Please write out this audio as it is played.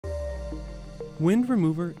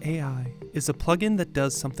WindRemover AI is a plugin that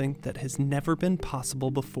does something that has never been possible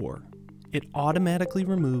before. It automatically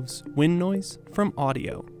removes wind noise from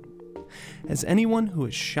audio. As anyone who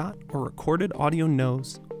has shot or recorded audio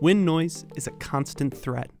knows, wind noise is a constant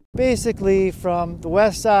threat. Basically from the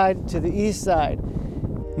west side to the east side.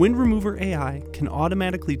 WindRemover AI can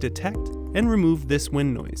automatically detect and remove this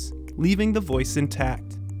wind noise, leaving the voice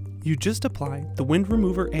intact. You just apply the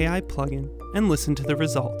WindRemover AI plugin and listen to the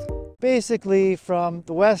result. Basically from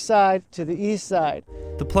the west side to the east side.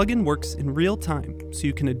 The plugin works in real time, so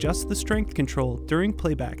you can adjust the strength control during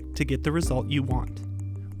playback to get the result you want.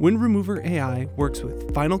 WindRemover AI works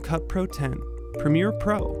with Final Cut Pro 10, Premiere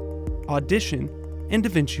Pro, Audition, and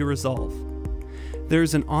DaVinci Resolve. There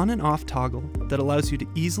is an on and off toggle that allows you to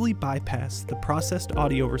easily bypass the processed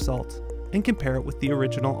audio result and compare it with the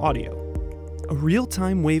original audio. A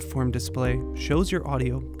real-time waveform display shows your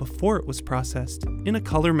audio before it was processed in a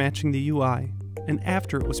color matching the UI and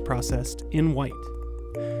after it was processed in white.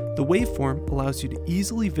 The waveform allows you to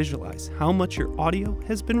easily visualize how much your audio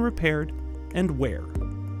has been repaired and where.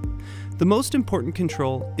 The most important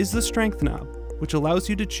control is the strength knob, which allows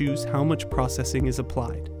you to choose how much processing is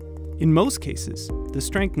applied. In most cases, the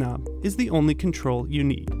strength knob is the only control you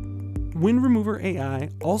need. WindRemover AI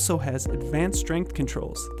also has advanced strength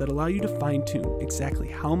controls that allow you to fine-tune exactly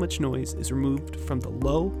how much noise is removed from the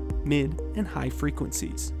low, mid, and high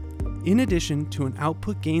frequencies. In addition to an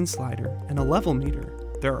output gain slider and a level meter,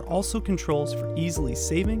 there are also controls for easily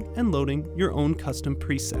saving and loading your own custom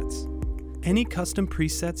presets. Any custom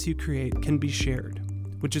presets you create can be shared,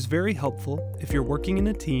 which is very helpful if you're working in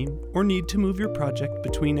a team or need to move your project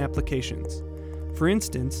between applications. For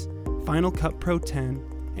instance, Final Cut Pro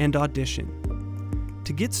 10 and Audition.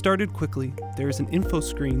 To get started quickly, there is an info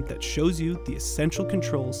screen that shows you the essential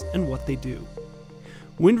controls and what they do.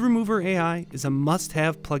 WindRemover AI is a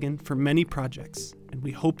must-have plugin for many projects, and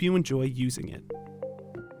we hope you enjoy using it.